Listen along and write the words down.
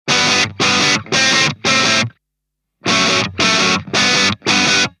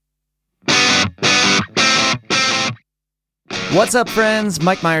What's up, friends?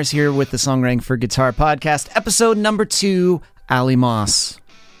 Mike Myers here with the Songwriting for Guitar podcast, episode number 2, Allie Moss.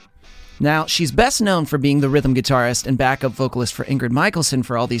 Now, she's best known for being the rhythm guitarist and backup vocalist for Ingrid Michaelson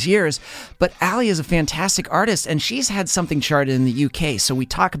for all these years, but Allie is a fantastic artist, and she's had something charted in the UK, so we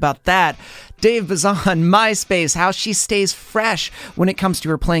talk about that. Dave Bazan, MySpace, how she stays fresh when it comes to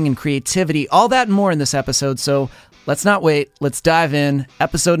her playing and creativity, all that and more in this episode, so let's not wait. Let's dive in.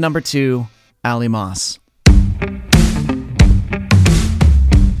 Episode number 2, Allie Moss.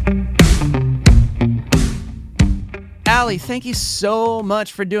 Allie, thank you so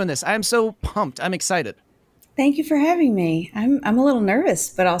much for doing this. I'm so pumped. I'm excited. Thank you for having me. I'm a little nervous,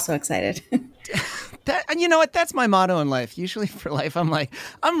 but also excited. You know what? That's my motto in life. Usually for life, I'm like,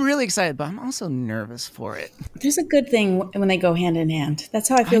 I'm really excited, but I'm also nervous for it. There's a good thing when they go hand in hand. That's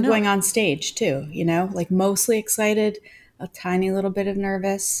how I feel going on stage too, you know, like mostly excited, a tiny little bit of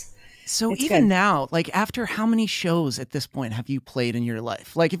nervous. So it's even good. now, like after how many shows at this point have you played in your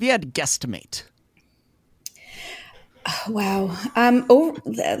life? Like if you had to guesstimate. Wow.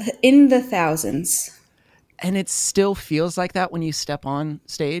 In the thousands. And it still feels like that when you step on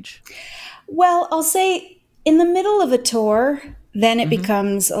stage? Well, I'll say in the middle of a tour, then it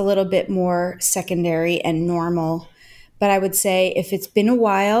becomes a little bit more secondary and normal. But I would say if it's been a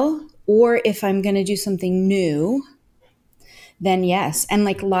while or if I'm going to do something new, then yes. And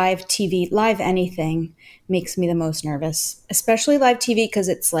like live TV, live anything makes me the most nervous, especially live TV because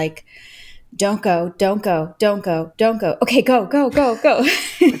it's like, don't go, don't go, don't go, don't go. Okay, go, go, go, go.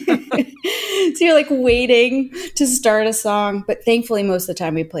 So you're like waiting to start a song. But thankfully, most of the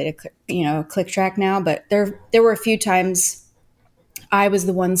time we played a click track now. But there were a few times I was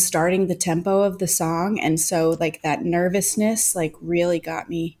the one starting the tempo of the song. And so like that nervousness like really got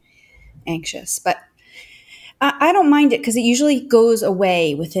me anxious. But I don't mind it because it usually goes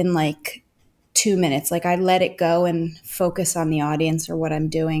away within like 2 minutes. Like I let it go and focus on the audience or what I'm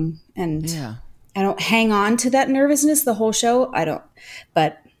doing. And I don't hang on to that nervousness the whole show. I don't.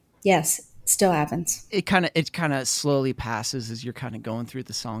 But yes, it still happens. It kind of slowly passes as you're kind of going through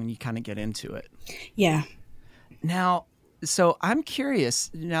the song and you kind of get into it. Yeah. Now, so I'm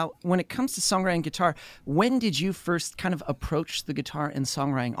curious, now when it comes to songwriting guitar, when did you first kind of approach the guitar and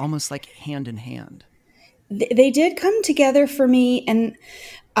songwriting almost like hand in hand? They did come together for me, and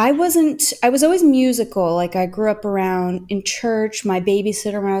I was always musical. Like I grew up around in church. My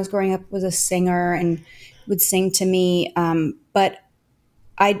babysitter when I was growing up was a singer and would sing to me. But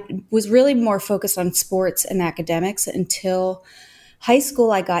I was really more focused on sports and academics until high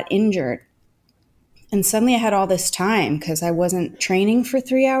school. I got injured. And suddenly I had all this time because I wasn't training for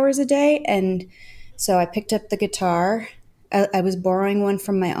 3 hours a day. And so I picked up the guitar. I was borrowing one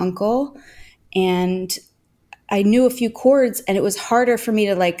from my uncle, and I knew a few chords, and it was harder for me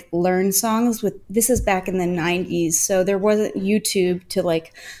to like learn songs with, this is back in the 90s. So there wasn't YouTube to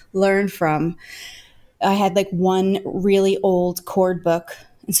like learn from. I had like one really old chord book.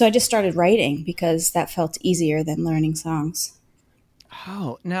 And so I just started writing because that felt easier than learning songs.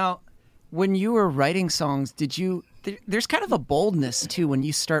 Oh, now when you were writing songs, there's kind of a boldness too when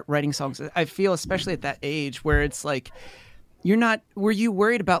you start writing songs. I feel especially at that age where it's like, were you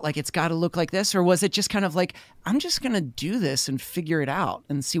worried about like, it's got to look like this? Or was it just kind of like, I'm just going to do this and figure it out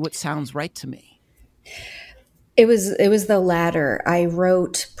and see what sounds right to me? It was the latter. I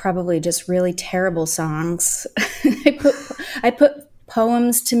wrote probably just really terrible songs. I put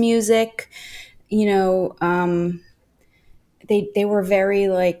poems to music, you know, they were very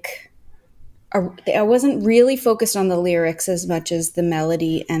like, I wasn't really focused on the lyrics as much as the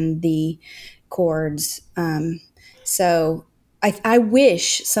melody and the chords. So I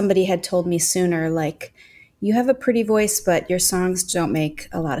wish somebody had told me sooner, like, you have a pretty voice, but your songs don't make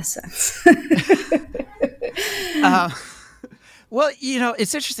a lot of sense. Well, you know,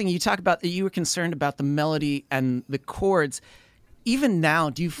 it's interesting. You talk about that you were concerned about the melody and the chords. Even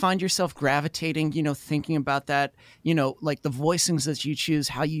now, do you find yourself gravitating, you know, thinking about that, you know, like the voicings that you choose,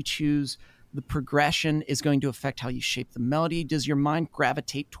 how you choose the progression is going to affect how you shape the melody? Does your mind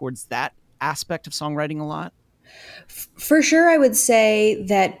gravitate towards that aspect of songwriting a lot? For sure, I would say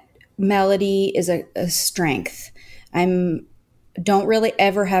that melody is a strength. Don't really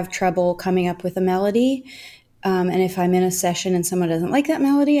ever have trouble coming up with a melody. And if I'm in a session and someone doesn't like that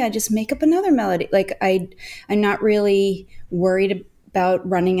melody, I just make up another melody. Like I'm not really worried about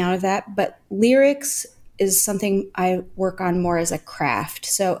running out of that. But lyrics is something I work on more as a craft.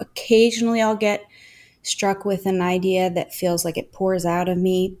 So occasionally I'll get struck with an idea that feels like it pours out of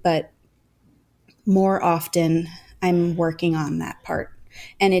me, but more often I'm working on that part.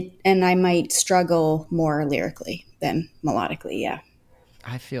 And I might struggle more lyrically than melodically, yeah.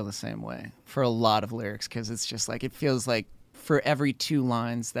 I feel the same way for a lot of lyrics because it's just like, it feels like for every 2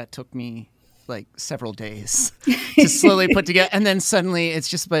 lines that took me like several days to slowly put together. And then suddenly it's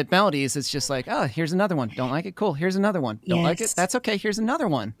just about melodies. It's just like, oh, here's another one. Don't like it? Cool. Here's another one. Don't like it? That's okay. Here's another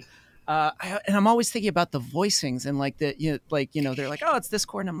one. And I'm always thinking about the voicings and like they're like, oh, it's this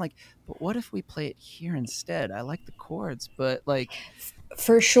chord. And I'm like, but what if we play it here instead? I like the chords, but like.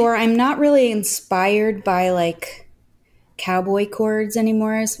 For sure. I'm not really inspired by like cowboy chords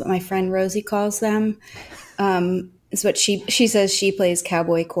anymore, is what my friend Rosie calls them. Is what she says she plays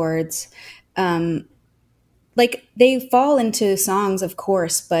cowboy chords. Like they fall into songs, of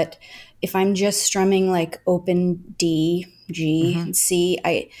course, but if I'm just strumming like open D, G, and C,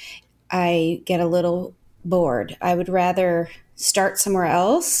 I get a little bored. I would rather start somewhere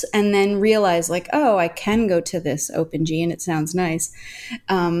else and then realize like, oh, I can go to this open G and it sounds nice.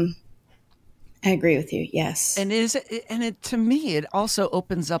 I agree with you. Yes. And to me, it also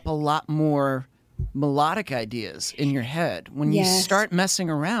opens up a lot more melodic ideas in your head. When you start messing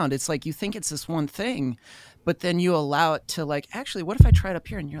around, it's like you think it's this one thing, but then you allow it to like, actually, what if I try it up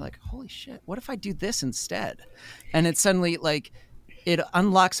here? And you're like, holy shit, what if I do this instead? And it's suddenly like, it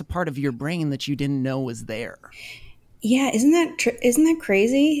unlocks a part of your brain that you didn't know was there. Yeah, isn't that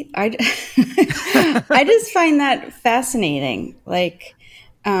crazy? I just find that fascinating. Like,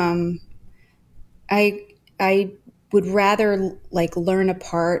 I would rather like learn a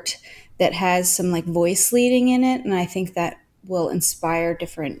part that has some like voice leading in it, and I think that will inspire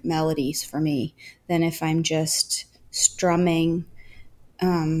different melodies for me than if I'm just strumming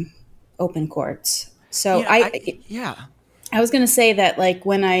open chords. So I was going to say that like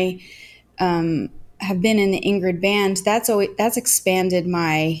when I have been in the Ingrid band, that's expanded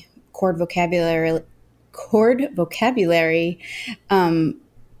my chord vocabulary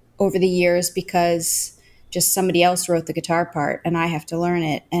over the years, because just somebody else wrote the guitar part and I have to learn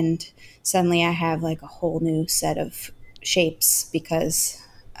it, and suddenly I have like a whole new set of shapes because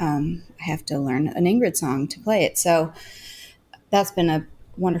I have to learn an Ingrid song to play it. So that's been a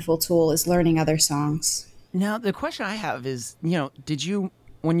wonderful tool, is learning other songs. Now, the question I have is, did you,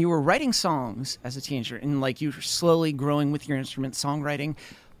 when you were writing songs as a teenager and like you were slowly growing with your instrument songwriting,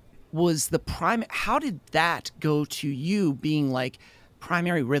 how did that go to you being like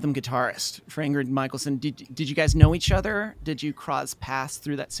primary rhythm guitarist for Ingrid Michaelson? Did you guys know each other? Did you cross paths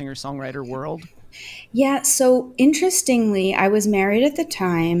through that singer-songwriter world? Yeah, so interestingly, I was married at the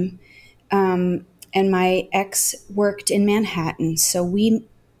time, and my ex worked in Manhattan. So we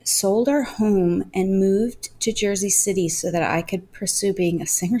sold our home and moved to Jersey City so that I could pursue being a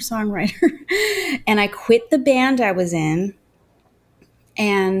singer-songwriter. And I quit the band I was in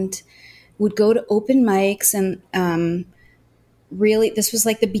and would go to open mics, and really, this was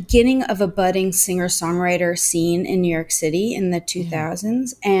like the beginning of a budding singer-songwriter scene in New York City in the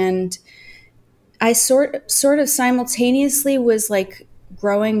 2000s. And I sort of simultaneously was like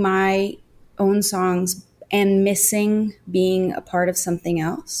growing my own songs and missing being a part of something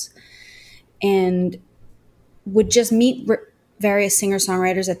else, and would just meet various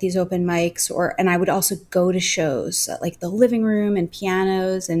singer-songwriters at these open mics, and I would also go to shows at like the Living Room and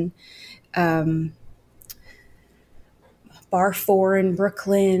Pianos and Bar 4 in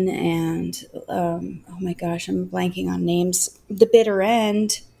Brooklyn, and oh my gosh, I'm blanking on names, The Bitter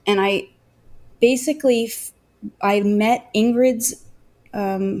End. And I basically I met Ingrid's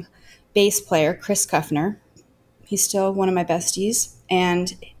bass player, Chris Kuffner. He's still one of my besties,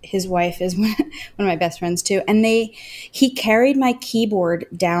 and his wife is one of my best friends too. And he carried my keyboard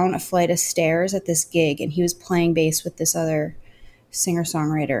down a flight of stairs at this gig, and he was playing bass with this other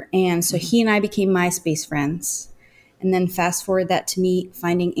singer-songwriter. And so he and I became MySpace friends. And then fast forward that to me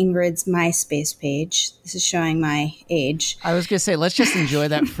finding Ingrid's MySpace page. This is showing my age. I was going to say, let's just enjoy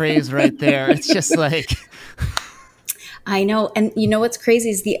that phrase right there. It's just like... I know. And you know what's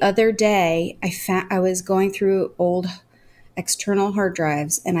crazy is the other day I was going through old external hard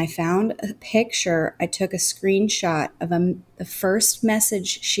drives, and I found a picture. I took a screenshot of the first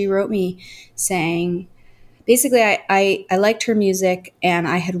message she wrote me saying, basically, I liked her music, and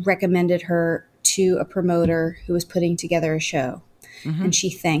I had recommended her to a promoter who was putting together a show. Mm-hmm. And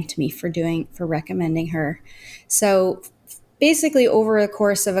she thanked me for recommending her. So basically, over the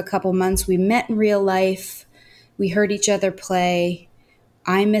course of a couple months, we met in real life. We heard each other play.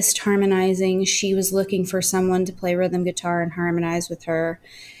 I missed harmonizing. She was looking for someone to play rhythm guitar and harmonize with her.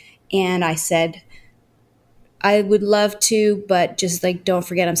 And I said, I would love to, but just like, don't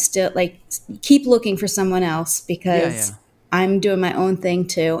forget, I'm still like, keep looking for someone else, because I'm doing my own thing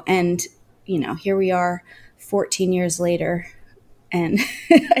too. And, here we are 14 years later, And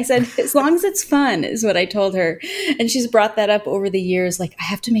I said, as long as it's fun is what I told her. And she's brought that up over the years. Like, I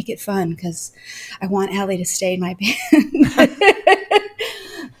have to make it fun because I want Allie to stay in my band.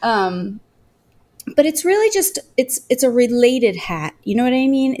 But it's really just, it's a related hat. You know what I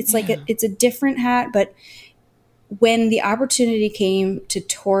mean? It's like, it's a different hat. But when the opportunity came to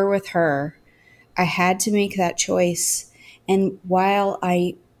tour with her, I had to make that choice. And while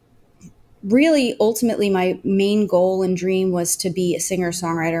I really, ultimately, my main goal and dream was to be a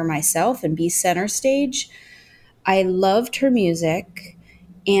singer-songwriter myself and be center stage, I loved her music,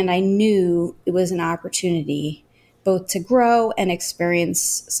 and I knew it was an opportunity both to grow and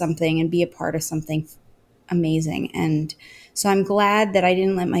experience something and be a part of something amazing. And so I'm glad that I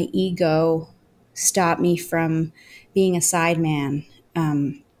didn't let my ego stop me from being a sideman,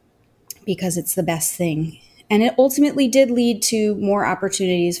 because it's the best thing. And it ultimately did lead to more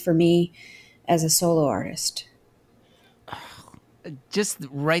opportunities for me as a solo artist. Just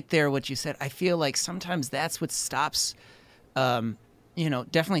right there, what you said, I feel like sometimes that's what stops,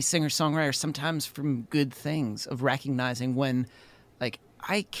 definitely singer-songwriters sometimes from good things, of recognizing when, like,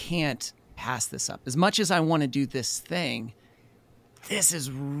 I can't pass this up. As much as I want to do this thing, this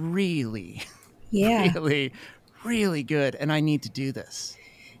is really, really, really good, and I need to do this.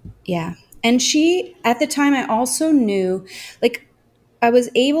 Yeah. And she, at the time, I also knew, like, I was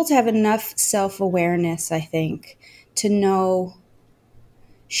able to have enough self-awareness, I think, to know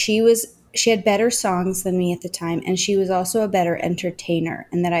she had better songs than me at the time, and she was also a better entertainer,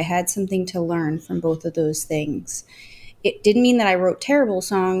 and that I had something to learn from both of those things. It didn't mean that I wrote terrible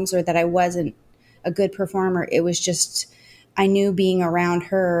songs or that I wasn't a good performer. It was just, I knew being around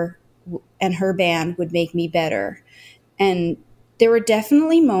her and her band would make me better. And there were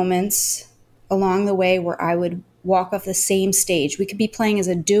definitely moments along the way where I would walk off the same stage. We could be playing as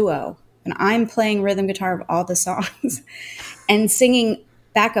a duo, and I'm playing rhythm guitar of all the songs and singing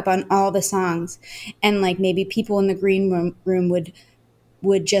backup on all the songs. And like maybe people in the green room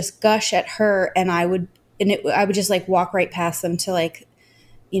would just gush at her, and I would just like walk right past them to, like,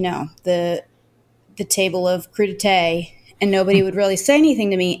 the table of crudité, and nobody would really say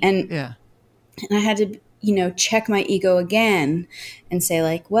anything to me. And I had to, check my ego again and say,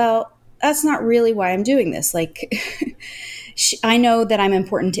 like, well, that's not really why I'm doing this. Like, I know that I'm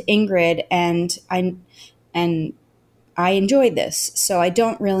important to Ingrid, and I enjoyed this, so I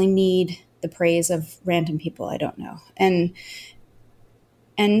don't really need the praise of random people I don't know. And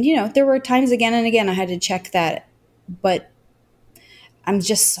there were times again and again I had to check that, but I'm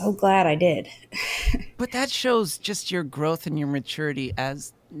just so glad I did. But that shows just your growth and your maturity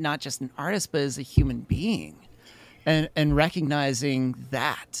as not just an artist, but as a human being, and recognizing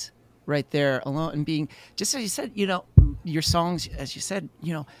that right there alone, and being, just as you said, your songs, as you said,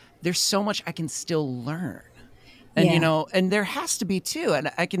 there's so much I can still learn. And, and there has to be too.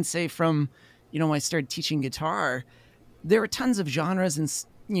 And I can say from, when I started teaching guitar, there were tons of genres and,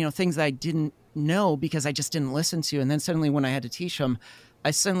 things that I didn't know because I just didn't listen to. And then suddenly when I had to teach them,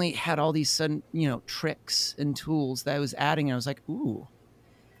 I suddenly had all these sudden, tricks and tools that I was adding. And I was like, ooh,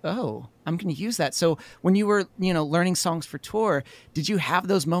 oh, I'm going to use that. So when you were, learning songs for tour, did you have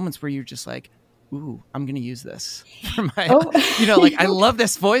those moments where you're just like, ooh, I'm going to use this for my, like, I love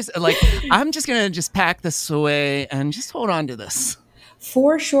this voice. Like, I'm just going to just pack this away and just hold on to this.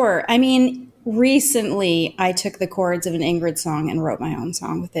 For sure. I mean, recently I took the chords of an Ingrid song and wrote my own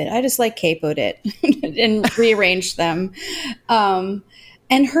song with it. I just like capoed it and rearranged them. And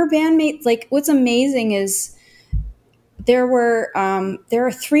her bandmates, like, what's amazing is there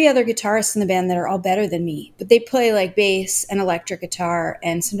are 3 other guitarists in the band that are all better than me, but they play like bass and electric guitar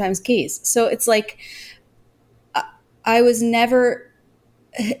and sometimes keys. So it's like, I was never,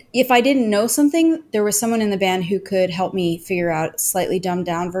 if I didn't know something, there was someone in the band who could help me figure out a slightly dumbed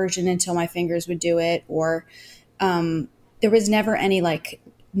down version until my fingers would do it. Or there was never any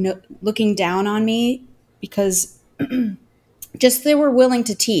looking down on me, because just they were willing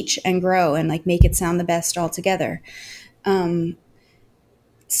to teach and grow and like make it sound the best altogether.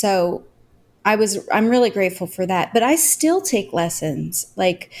 So I'm really grateful for that, but I still take lessons.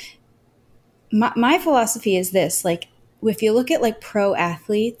 Like my philosophy is this, like, if you look at like pro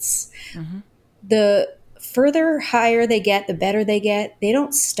athletes, the further higher they get, the better they get. They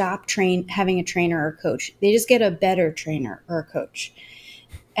don't stop having a trainer or a coach. They just get a better trainer or a coach.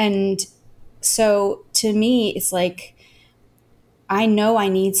 And so to me, it's like, I know I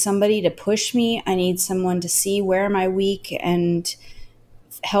need somebody to push me. I need someone to see where am I weak and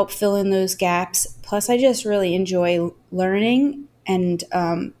help fill in those gaps. Plus, I just really enjoy learning. And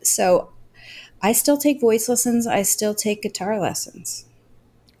so I still take voice lessons. I still take guitar lessons.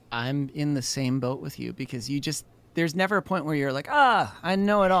 I'm in the same boat with you, because you just there's never a point where you're like, I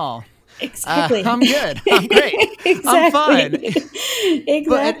know it all. Exactly. I'm good. I'm great. Exactly. I'm fine.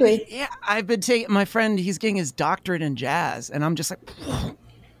 Exactly. But, yeah, I've been taking my friend. He's getting his doctorate in jazz, and I'm just like,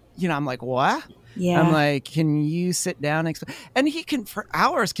 I'm like, what? Yeah. I'm like, can you sit down? And he can for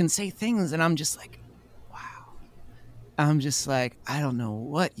hours can say things, and I'm just like, wow. I'm just like, I don't know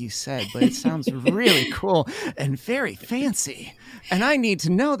what you said, but it sounds really cool and very fancy, and I need to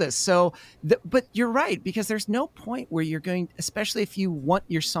know this. So, but you're right, because there's no point where you're going, especially if you want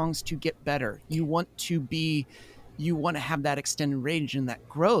your songs to get better, you want to have that extended range and that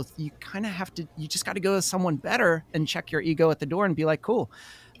growth. You kind of have to, you just got to go to someone better and check your ego at the door and be like, cool,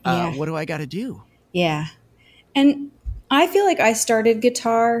 what do I got to do? Yeah. And I feel like I started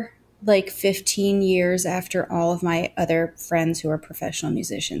guitar like 15 years after all of my other friends who are professional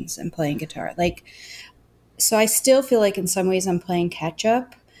musicians and playing guitar. Like, so I still feel like in some ways I'm playing catch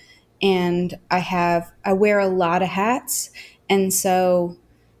up, and I wear a lot of hats. And so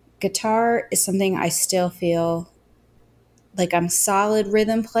guitar is something I still feel like I'm a solid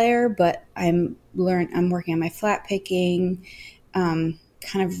rhythm player, but I'm working on my flat picking,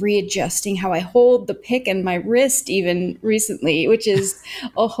 kind of readjusting how I hold the pick and my wrist even recently, which is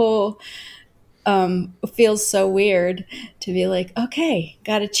a whole, feels so weird to be like, okay,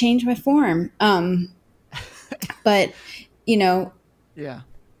 got to change my form. But Yeah.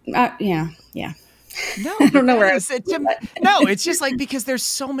 Yeah. No, I don't know where no, it's just like, because there's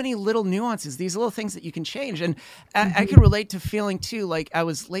so many little nuances, these little things that you can change. And I could relate to feeling too, like I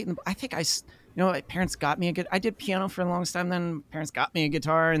was late I think my parents got me I did piano for the longest time. Then my parents got me a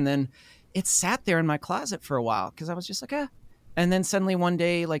guitar, and then it sat there in my closet for a while because I was just like, And then suddenly one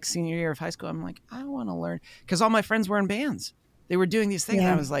day, like senior year of high school, I'm like, I want to learn, because all my friends were in bands. They were doing these things. Yeah.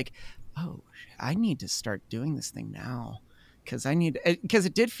 And I was like, oh, I need to start doing this thing now. Because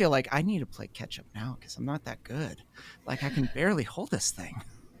it did feel like I need to play catch up now, because I'm not that good. Like, I can barely hold this thing.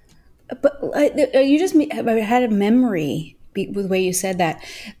 But you just had a memory with the way you said that.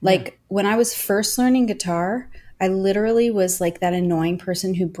 Like, when I was first learning guitar, I literally was like that annoying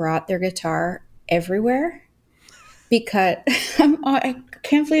person who brought their guitar everywhere, because I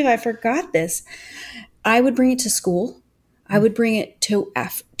can't believe I forgot this. I would bring it to school. I would bring it to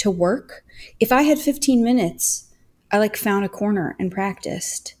work. If I had 15 minutes, I found a corner and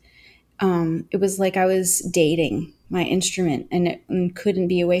practiced. It was like I was dating my instrument and couldn't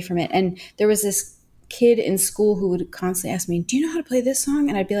be away from it. And there was this kid in school who would constantly ask me, do you know how to play this song?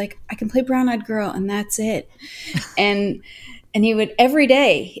 And I'd be like, I can play Brown Eyed Girl, and that's it. and he would every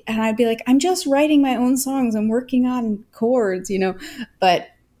day. And I'd be like, I'm just writing my own songs. I'm working on chords, but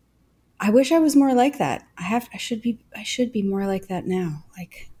I wish I was more like that. I should be more like that now.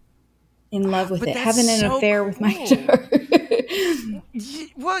 Like, in love with it, having an affair with my guitar.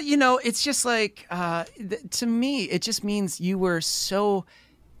 Well, it's just like, to me, it just means you were so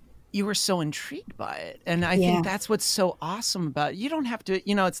intrigued by it. And I think that's what's so awesome about it. You don't have to,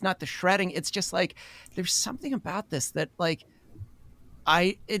 it's not the shredding. It's just like, there's something about this that like,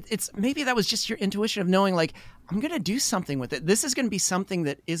 it's maybe that was just your intuition of knowing, like, I'm going to do something with it. This is going to be something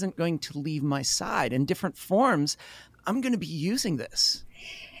that isn't going to leave my side in different forms. I'm going to be using this.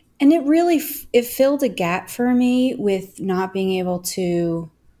 And it really, it filled a gap for me with not being able to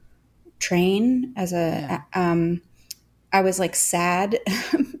train as I was like sad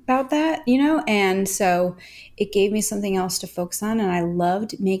about that, and so it gave me something else to focus on, and I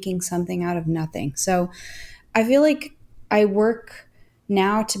loved making something out of nothing. So I feel like I work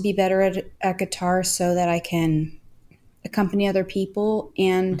now to be better at guitar so that I can accompany other people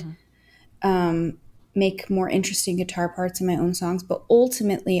and make more interesting guitar parts in my own songs. But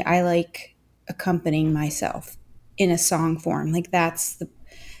ultimately, I like accompanying myself in a song form. Like, that's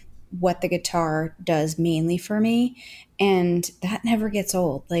what the guitar does mainly for me. And that never gets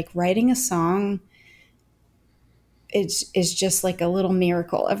old. Like, writing a song is just like a little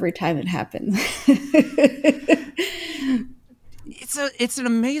miracle every time it happens. It's an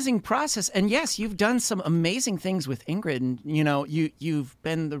amazing process. And yes, you've done some amazing things with Ingrid, and you've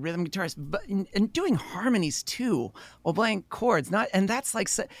been the rhythm guitarist, but and doing harmonies too while playing chords. And that's like,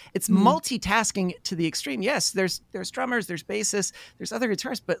 it's multitasking to the extreme. Yes, there's drummers, there's bassists, there's other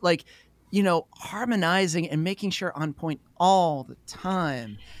guitarists, but like, harmonizing and making sure on point all the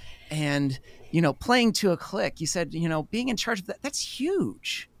time, and playing to a click. You said being in charge of that, that's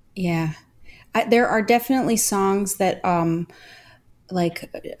huge. Yeah, there are definitely songs that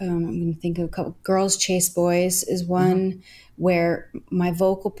like, I'm going to think of a couple. Girls Chase Boys is one where my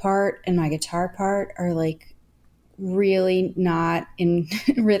vocal part and my guitar part are like really not in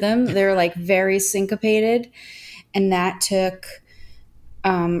rhythm. They're like very syncopated. And that took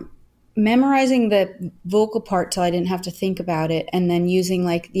memorizing the vocal part till I didn't have to think about it, and then using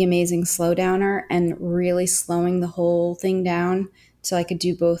like the amazing slowdowner and really slowing the whole thing down so I could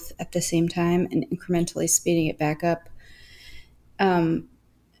do both at the same time and incrementally speeding it back up.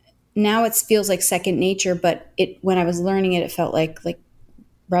 Now it feels like second nature, but when I was learning it, it felt like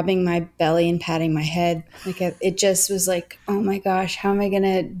rubbing my belly and patting my head. Like it just was like, oh my gosh, how am I going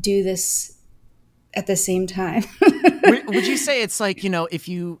to do this at the same time? Would you say it's like,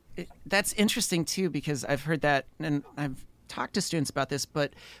 that's interesting too, because I've heard that and I've talked to students about this,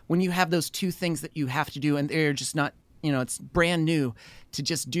 but when you have those two things that you have to do and they're just not, it's brand new, to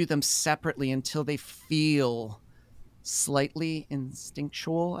just do them separately until they feel slightly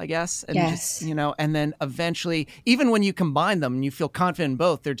instinctual, I guess. And yes. just, and then eventually, even when you combine them and you feel confident in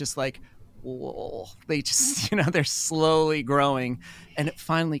both, they're just like, whoa, they just, they're slowly growing and it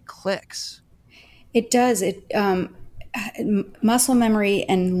finally clicks. It does. Muscle memory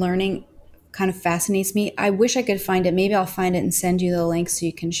and learning kind of fascinates me. I wish I could find it. Maybe I'll find it and send you the link so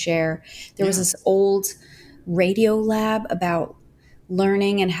you can share. There was this old radio lab about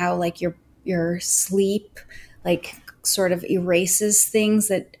learning and how like your sleep like sort of erases things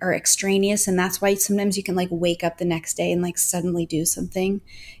that are extraneous, and that's why sometimes you can like wake up the next day and like suddenly do something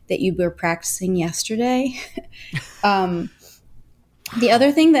that you were practicing yesterday. The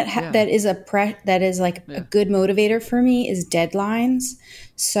other thing that is like a good motivator for me is deadlines.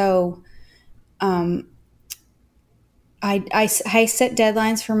 So I set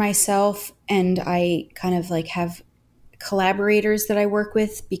deadlines for myself, and I kind of like have collaborators that I work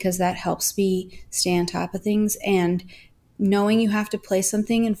with because that helps me stay on top of things. And knowing you have to play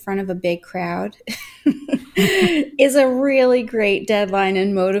something in front of a big crowd is a really great deadline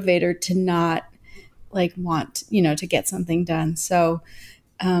and motivator to not like want, to get something done. So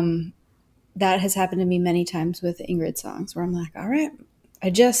that has happened to me many times with Ingrid songs where I'm like, all right,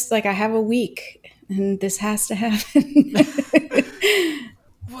 I have a week and this has to happen.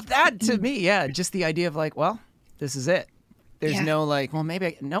 Well, that to me, just the idea of like, well, this is it. There's no like, well,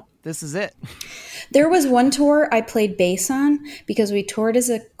 nope, this is it. There was one tour I played bass on because we toured as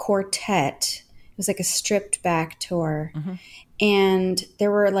a quartet. It was like a stripped back tour. Mm-hmm. And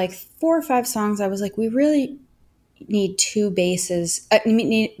there were like 4 or 5 songs. I was like, we really need 2 basses.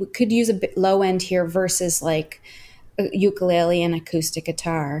 We could use a bit low end here versus like a ukulele and acoustic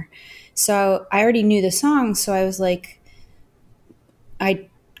guitar. So I already knew the songs. So I was like, I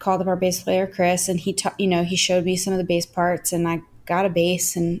called up our bass player, Chris, and he showed me some of the bass parts, and I got a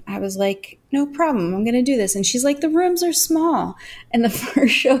bass, and I was like, no problem, I'm going to do this. And she's like, the rooms are small. And the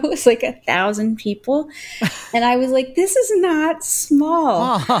first show was like 1,000 people. And I was like, this is not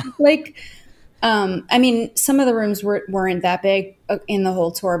small. Like, I mean, some of the rooms weren't that big in the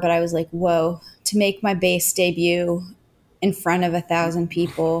whole tour, but I was like, whoa, to make my bass debut in front of 1,000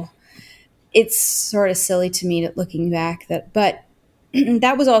 people, it's sort of silly to me looking back but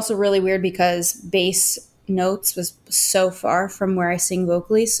that was also really weird because bass notes was so far from where I sing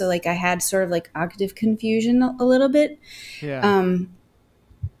vocally. So like I had sort of like octave confusion a little bit. Yeah.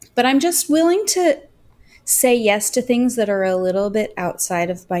 But I'm just willing to say yes to things that are a little bit outside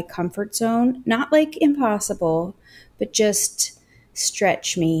of my comfort zone. Not like impossible, but just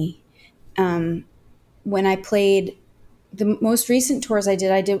stretch me. When I played the most recent tours I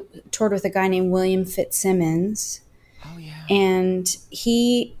toured with a guy named William Fitzsimmons. Oh, yeah. And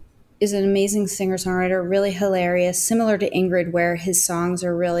he is an amazing singer-songwriter, really hilarious, similar to Ingrid, where his songs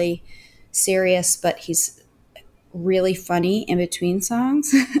are really serious, but he's really funny in between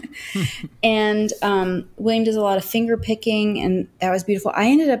songs. And William does a lot of finger picking, and that was beautiful. I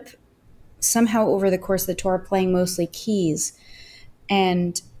ended up somehow over the course of the tour playing mostly keys.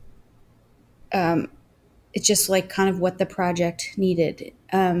 And it's just like kind of what the project needed.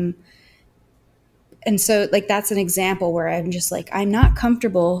 And so like that's an example where I'm just like, I'm not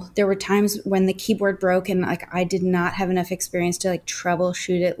comfortable. There were times when the keyboard broke and like I did not have enough experience to like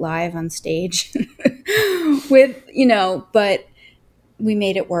troubleshoot it live on stage with, but we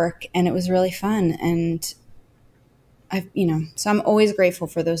made it work and it was really fun. And so I'm always grateful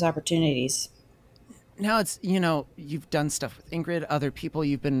for those opportunities. Now it's, you've done stuff with Ingrid, other people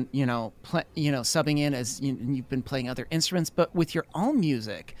you've been, subbing in as you've been playing other instruments, but with your own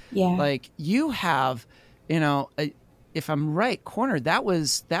music, like you have, if I'm right, Cornered, that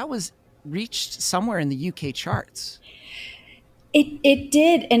was reached somewhere in the UK charts. It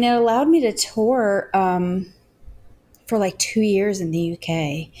did. And it allowed me to tour for like 2 years in the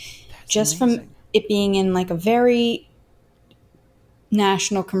UK. That's just amazing. From it being in like a very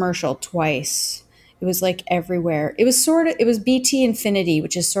national commercial twice. It was like everywhere. It was BT Infinity,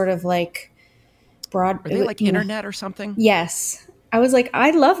 which is sort of like broad. Are they like internet or something? Yes. I was like,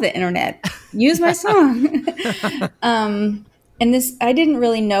 I love the internet. Use my song. And this, I didn't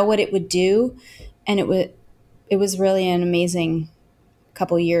really know what it would do. And it was really an amazing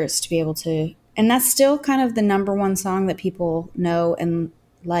couple years to be able to, and that's still kind of the number one song that people know and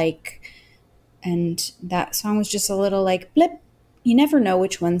like. And that song was just a little like blip. You never know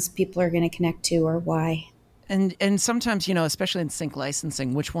which ones people are going to connect to or why. And sometimes, you know, especially in sync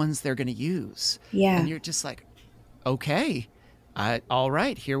licensing, which ones they're going to use. Yeah. And you're just like, okay, all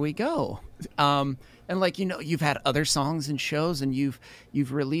right, here we go. And like, you know, you've had other songs and shows, and you've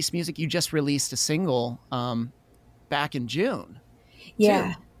released music. You just released a single back in June.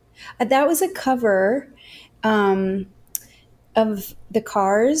 Yeah. That was a cover of the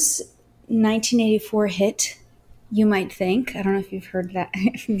Cars 1984 hit, You Might Think. I don't know if you've heard that.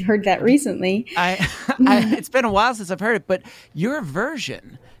 If you've heard that recently. It's been a while since I've heard it, but your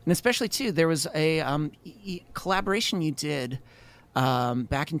version, and especially too, there was a collaboration you did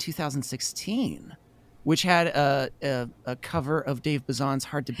back in 2016, which had a cover of Dave Bazan's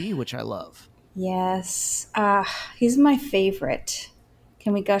 "Hard to Be," which I love. Yes, he's my favorite.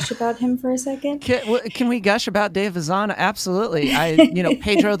 Can we gush about him for a second? Can we gush about Dave Bazan? Absolutely.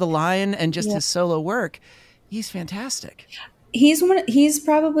 Pedro the Lion and just his solo work. He's fantastic. He's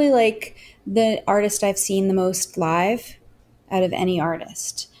probably like the artist I've seen the most live out of any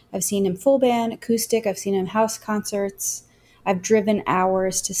artist. I've seen him full band, acoustic. I've seen him house concerts. I've driven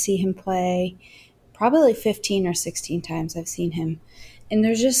hours to see him play. Probably 15 or 16 times I've seen him. And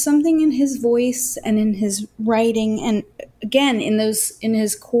there's just something in his voice and in his writing, and again in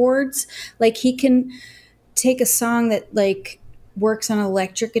his chords. Like, he can take a song that like works on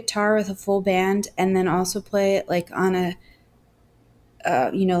electric guitar with a full band, and then also play it like on a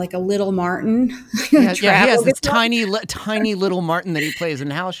like a little Martin. Yeah, he has this tiny little Martin that he plays in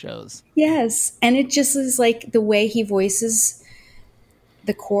house shows. Yes, and it just is like the way he voices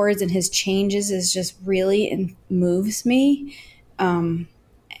the chords and his changes is just really and moves me.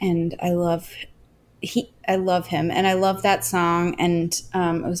 And I love him, and I love that song. And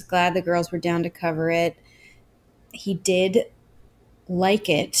I was glad the girls were down to cover it. He did like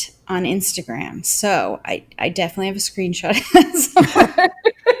it on Instagram, so I definitely have a screenshot of that song.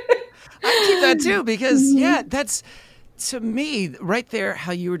 I keep that too, because that's, to me, right there,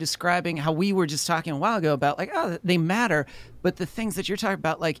 how you were describing how we were just talking a while ago about like, oh, they matter, but the things that you're talking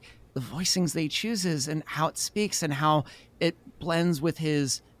about, like the voicings that he chooses and how it speaks and how it blends with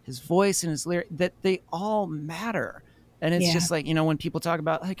his voice and his lyric, that they all matter. And it's just like, you know, when people talk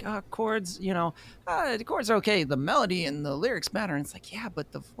about like, chords, you know, the chords are okay, the melody and the lyrics matter. And it's like, yeah,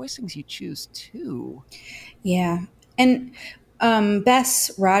 but the voicings you choose too. Yeah. And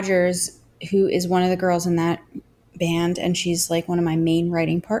Bess Rogers, who is one of the girls in that band, and she's like one of my main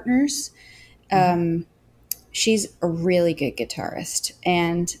writing partners, she's a really good guitarist.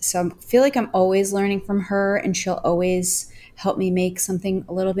 And so I feel like I'm always learning from her, and she'll always help me make something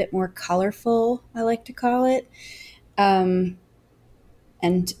a little bit more colorful, I like to call it. And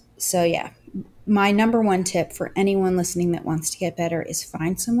so, yeah, my number one tip for anyone listening that wants to get better is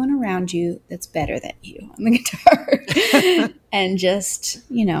find someone around you that's better than you on the guitar and just,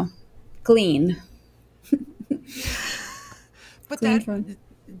 you know, glean. But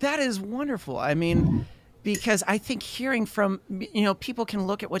that is wonderful. I mean, because I think hearing from, you know, people can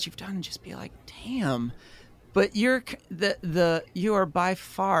look at what you've done and just be like, damn, but you are by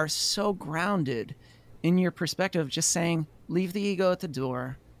far so grounded in your perspective, just saying, leave the ego at the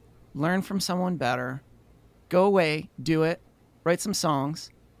door, learn from someone better, go away, do it, write some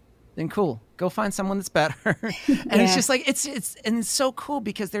songs, then cool, go find someone that's better. And it's just like, it's so cool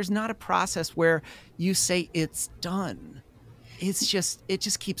because there's not a process where you say it's done. It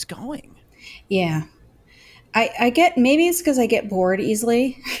just keeps going. Yeah. Maybe it's because I get bored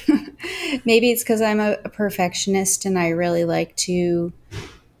easily. Maybe it's because I'm a perfectionist and I really like to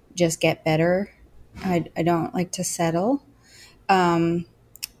just get better. I don't like to settle.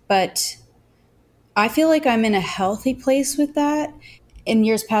 But I feel like I'm in a healthy place with that. In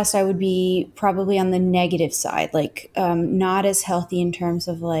years past, I would be probably on the negative side, like not as healthy in terms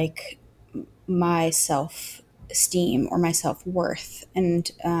of like my self-esteem or my self-worth. And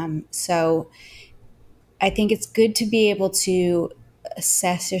so I think it's good to be able to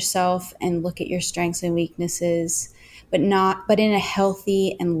assess yourself and look at your strengths and weaknesses, but in a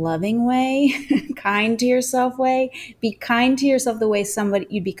healthy and loving way, kind to yourself way. Be kind to yourself the way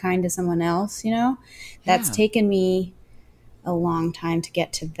you'd be kind to someone else, you know? That's taken me a long time to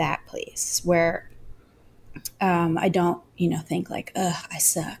get to that place where I don't, you know, think like, ugh, I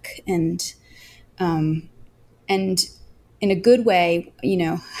suck. And in a good way,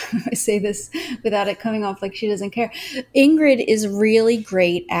 I say this without it coming off like she doesn't care. Ingrid is really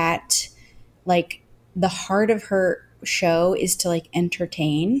great at, like, the heart of her show is to, like,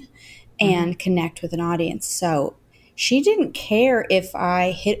 entertain and connect with an audience. So she didn't care if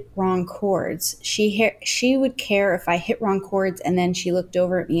I hit wrong chords. She would care if I hit wrong chords and then she looked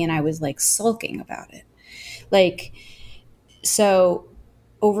over at me and I was, like, sulking about it. Like, so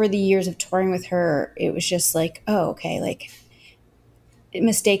over the years of touring with her, it was just like, oh, okay, like,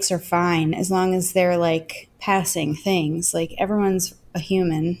 mistakes are fine as long as they're, like, passing things. Like, everyone's a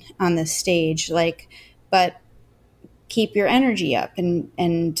human on this stage, like, but keep your energy up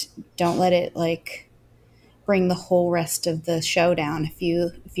and don't let it, like, bring the whole rest of the show down if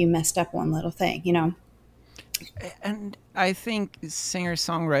you messed up one little thing, And I think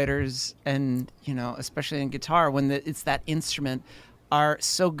singer-songwriters and, especially in guitar, when it's that instrument, are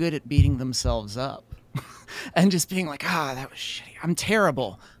so good at beating themselves up and just being like, that was shitty. I'm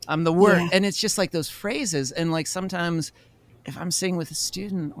terrible. I'm the worst. Yeah. And it's just like those phrases. And, like, sometimes if I'm sitting with a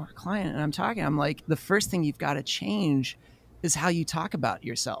student or a client and I'm talking, I'm like, the first thing you've got to change is how you talk about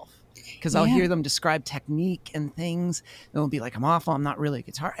yourself. Because I'll hear them describe technique and things. And they'll be like, I'm awful. I'm not really a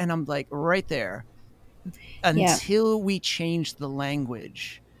guitar. And I'm like, right there. Until we change the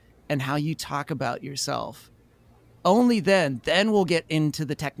language and how you talk about yourself, only then we'll get into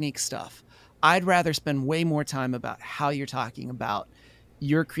the technique stuff. I'd rather spend way more time about how you're talking about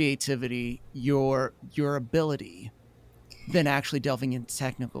your creativity, your ability, than actually delving into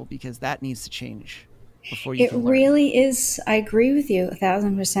technical, because that needs to change before you can learn. It really is. I agree with you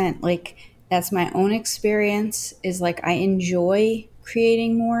 1,000%. Like, that's my own experience, is like, I enjoy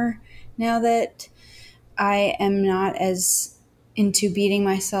creating more now that I am not as into beating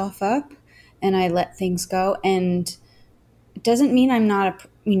myself up and I let things go. And it doesn't mean I'm not,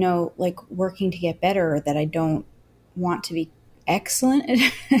 like, working to get better, or that I don't want to be excellent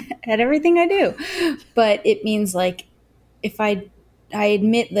at everything I do. But it means, like, if I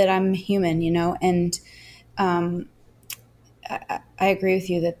admit that I'm human, and I agree with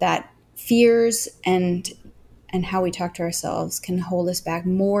you that fears and how we talk to ourselves can hold us back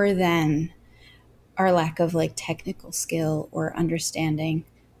more than our lack of, like, technical skill or understanding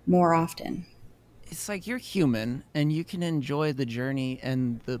more often. It's like, you're human and you can enjoy the journey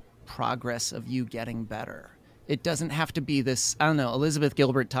and the progress of you getting better. It doesn't have to be this, I don't know, Elizabeth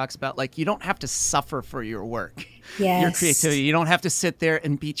Gilbert talks about, like, you don't have to suffer for your work, your creativity. You don't have to sit there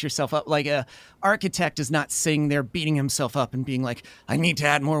and beat yourself up. Like, a architect is not sitting there beating himself up and being like, I need to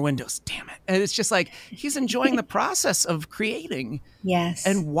add more windows, damn it. And it's just like, he's enjoying the process of creating. Yes.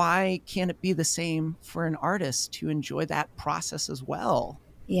 And why can't it be the same for an artist to enjoy that process as well?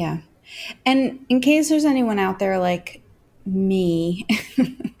 Yeah. And in case there's anyone out there like me,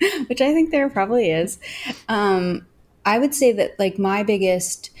 which I think there probably is, I would say that, like, my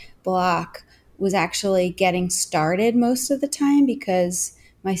biggest block was actually getting started most of the time, because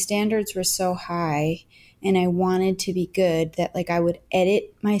my standards were so high and I wanted to be good that, like, I would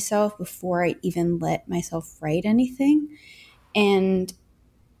edit myself before I even let myself write anything. And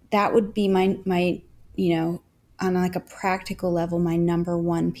that would be my on, like, a practical level, my number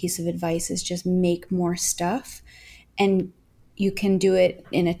one piece of advice is just make more stuff. And you can do it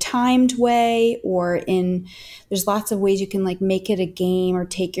in a timed way, or there's lots of ways you can, like, make it a game, or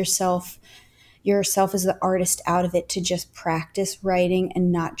take yourself as the artist out of it to just practice writing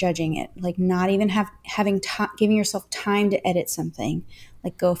and not judging it. Like, not even giving yourself time to edit something.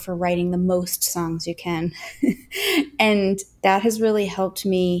 Like, go for writing the most songs you can. And that has really helped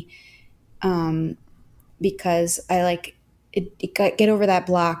me, because I, like, get over that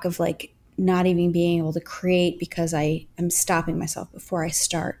block of, like, not even being able to create because I am stopping myself before I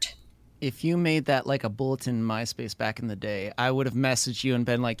start. If you made that like a bulletin in MySpace back in the day, I would have messaged you and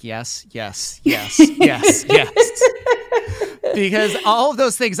been like, yes, yes, yes, yes, yes. Because all of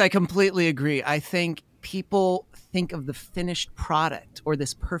those things, I completely agree. I think people think of the finished product or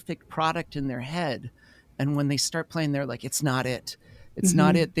this perfect product in their head. And when they start playing, they're like, it's not it. It's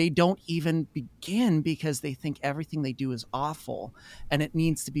not it. They don't even begin because they think everything they do is awful and it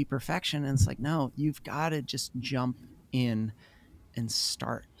needs to be perfection. And it's like, no, you've got to just jump in and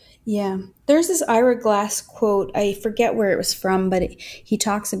start. Yeah. There's this Ira Glass quote. I forget where it was from, but he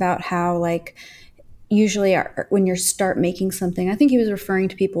talks about how, like, usually when you start making something, I think he was referring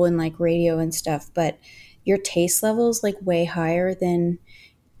to people in, like, radio and stuff, but your taste level is, like, way higher than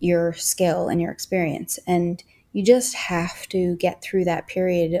your skill and your experience. And you just have to get through that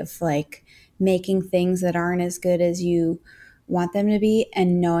period of, like, making things that aren't as good as you want them to be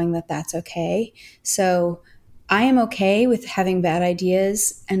and knowing that that's okay. So I am okay with having bad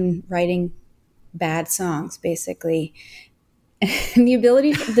ideas and writing bad songs, basically. And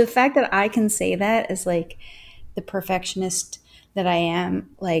the fact that I can say that as like the perfectionist that I am,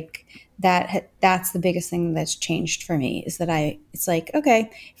 like that's the biggest thing that's changed for me, is that it's like, okay,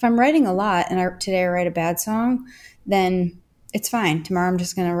 if I'm writing a lot and today I write a bad song, then it's fine. Tomorrow I'm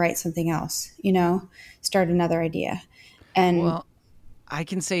just going to write something else, start another idea. And well, I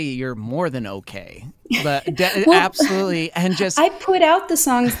can say you're more than okay, but absolutely. And just, I put out the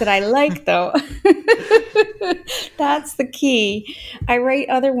songs that I like, though. That's the key. I write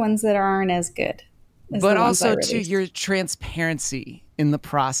other ones that aren't as good. But also too, your transparency in the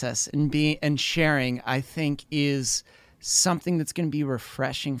process and sharing, I think, is something that's going to be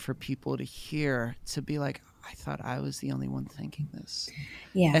refreshing for people to hear, to be like, I thought I was the only one thinking this.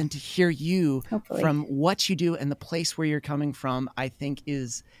 Yeah. And to hear you Hopefully. from what you do and the place where you're coming from, I think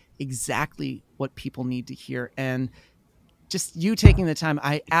is exactly what people need to hear. And just you taking the time,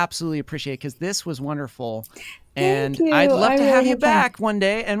 I absolutely appreciate it, because this was wonderful. Thank you. I'd love to have really you back one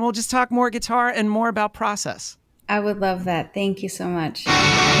day, and we'll just talk more guitar and more about process. I would love that. Thank you so much.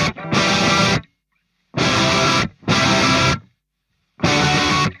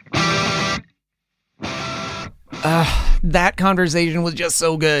 That conversation was just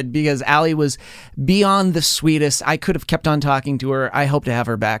so good, because Allie was beyond the sweetest. I could have kept on talking to her. I hope to have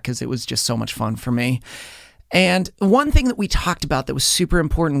her back, because it was just so much fun for me. And one thing that we talked about that was super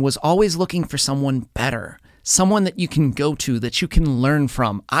important was always looking for someone better, someone that you can go to, that you can learn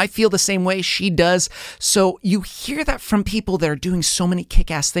from. I feel the same way she does. So you hear that from people that are doing so many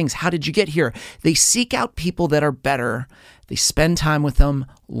kick-ass things. How did you get here? They seek out people that are better. They spend time with them,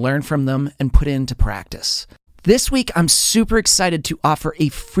 learn from them, and put it into practice. This week, I'm super excited to offer a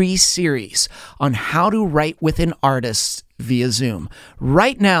free series on how to write with an artist via Zoom.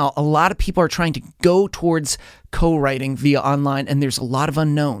 Right now, a lot of people are trying to go towards co-writing via online, and there's a lot of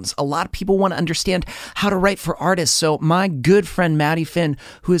unknowns. A lot of people want to understand how to write for artists. So my good friend Maddie Finn,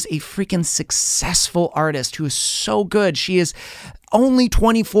 who is a freaking successful artist, who is so good, she is only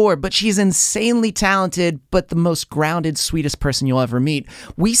 24, but she's insanely talented, but the most grounded, sweetest person you'll ever meet.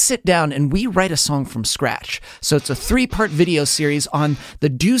 We sit down and we write a song from scratch. So it's a 3-part video series on the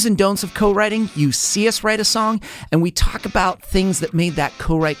do's and don'ts of co-writing. You see us write a song, and we talk about things that made that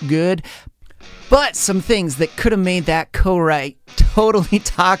co-write good, but some things that could have made that co-write totally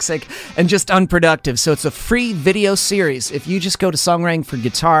toxic and just unproductive. So it's a free video series. If you just go to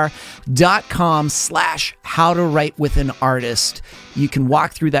songwritingforguitar.com/how-to-write-with-an-artist, you can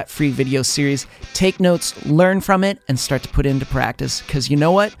walk through that free video series, take notes, learn from it, and start to put it into practice. Because you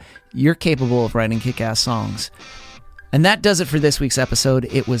know what? You're capable of writing kick-ass songs. And that does it for this week's episode.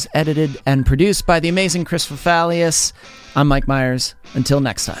 It was edited and produced by the amazing Chris Fafalius. I'm Mike Myers. Until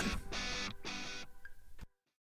next time.